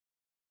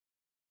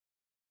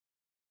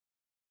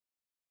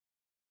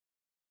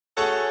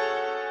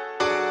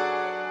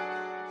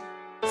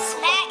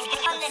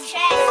on the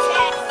track.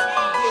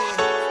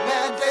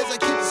 Nowadays I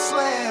keep the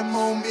slam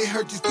on me.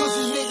 Hurt these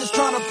pussy niggas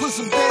tryna put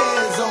some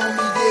bands on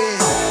me, yeah.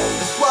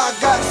 That's why I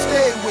gotta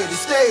stay with it,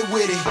 stay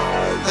with it.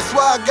 That's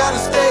why I gotta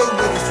stay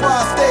with it, that's why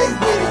I stay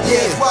with it,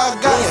 yeah. That's why I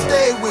gotta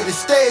stay with it,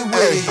 stay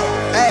with it.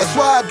 That's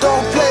why I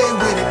don't play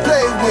with it,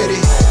 play with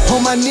it. On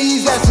my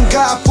knees asking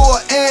God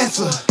for an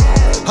answer.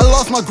 I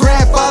lost my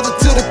grandfather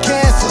to the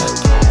cancer.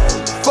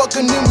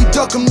 Fuckin' then we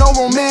duck 'em, no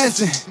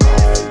romancing.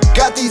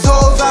 Got these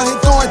hoes out here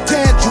throwing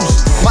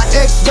tantrums. My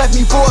ex left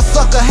me for a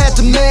sucker, had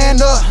to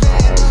man up.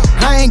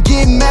 I ain't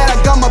getting mad, I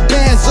got my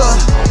bands up.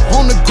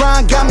 On the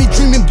grind, got me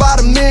dreaming about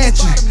a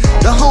mansion.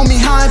 The homie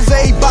Hines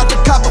say he bout to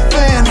cop a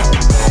phantom.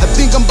 I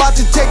think I'm about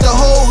to take the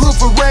whole hood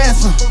for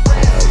ransom.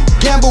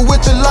 Gamble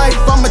with your life,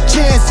 I'ma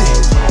chance it.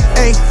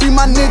 Ayy, free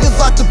my niggas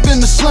locked up in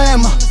the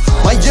slammer.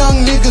 My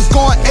young niggas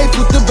going ape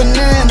with the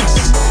bananas.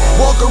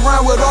 Walk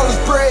around with all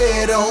this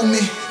bread on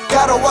me.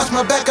 Gotta watch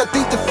my back, I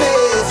think the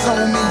feds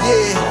on me,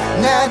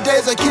 yeah.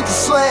 Nowadays I keep the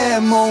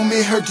slam on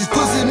me. Hurt these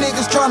pussy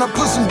niggas tryna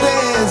put some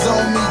bands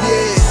on me,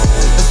 yeah.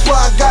 That's why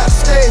I gotta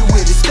stay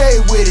with it, stay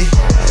with it.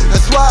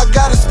 That's why I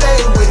gotta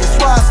stay with it,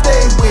 that's why I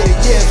stay with it,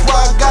 yeah. That's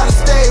why I gotta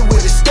stay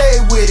with it, stay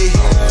with it.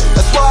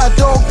 That's why I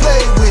don't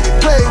play with it,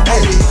 play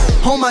with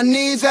it. On my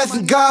knees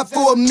asking God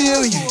for $1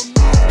 million.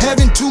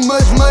 Having too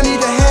much money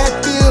to have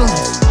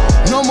feelings.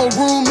 No more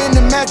room in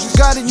the mattress,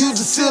 gotta use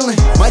the ceiling.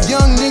 My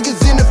young niggas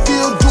in the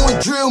field doing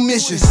drill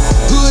missions.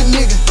 Good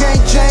nigga,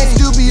 can't change,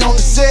 still be on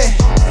the set.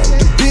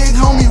 The big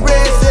homie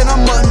Red said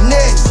I'm up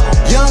next.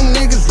 Young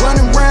niggas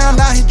running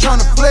around out here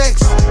tryna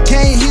flex.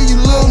 Can't hear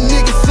you little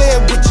niggas say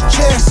it with your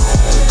chest.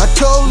 I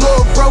told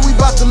little bro we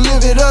bout to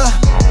live it up.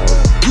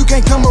 You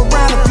can't come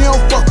around if you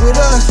don't fuck with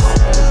us.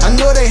 I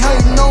know they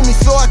hating on me,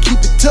 so I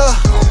keep it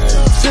tough.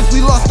 Since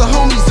we lost the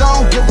homies, I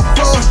don't give a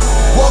fuck.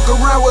 Walk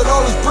around with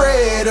all this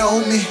bread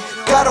on me.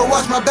 Gotta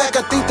watch my back,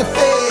 I think the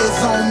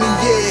feds on me,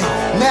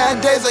 yeah.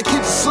 Nowadays I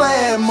keep the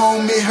slam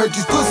on me. Hurt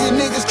these pussy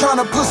niggas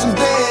tryna put some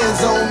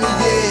bands on me,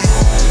 yeah.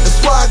 That's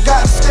why I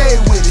gotta stay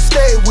with it,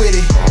 stay with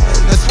it.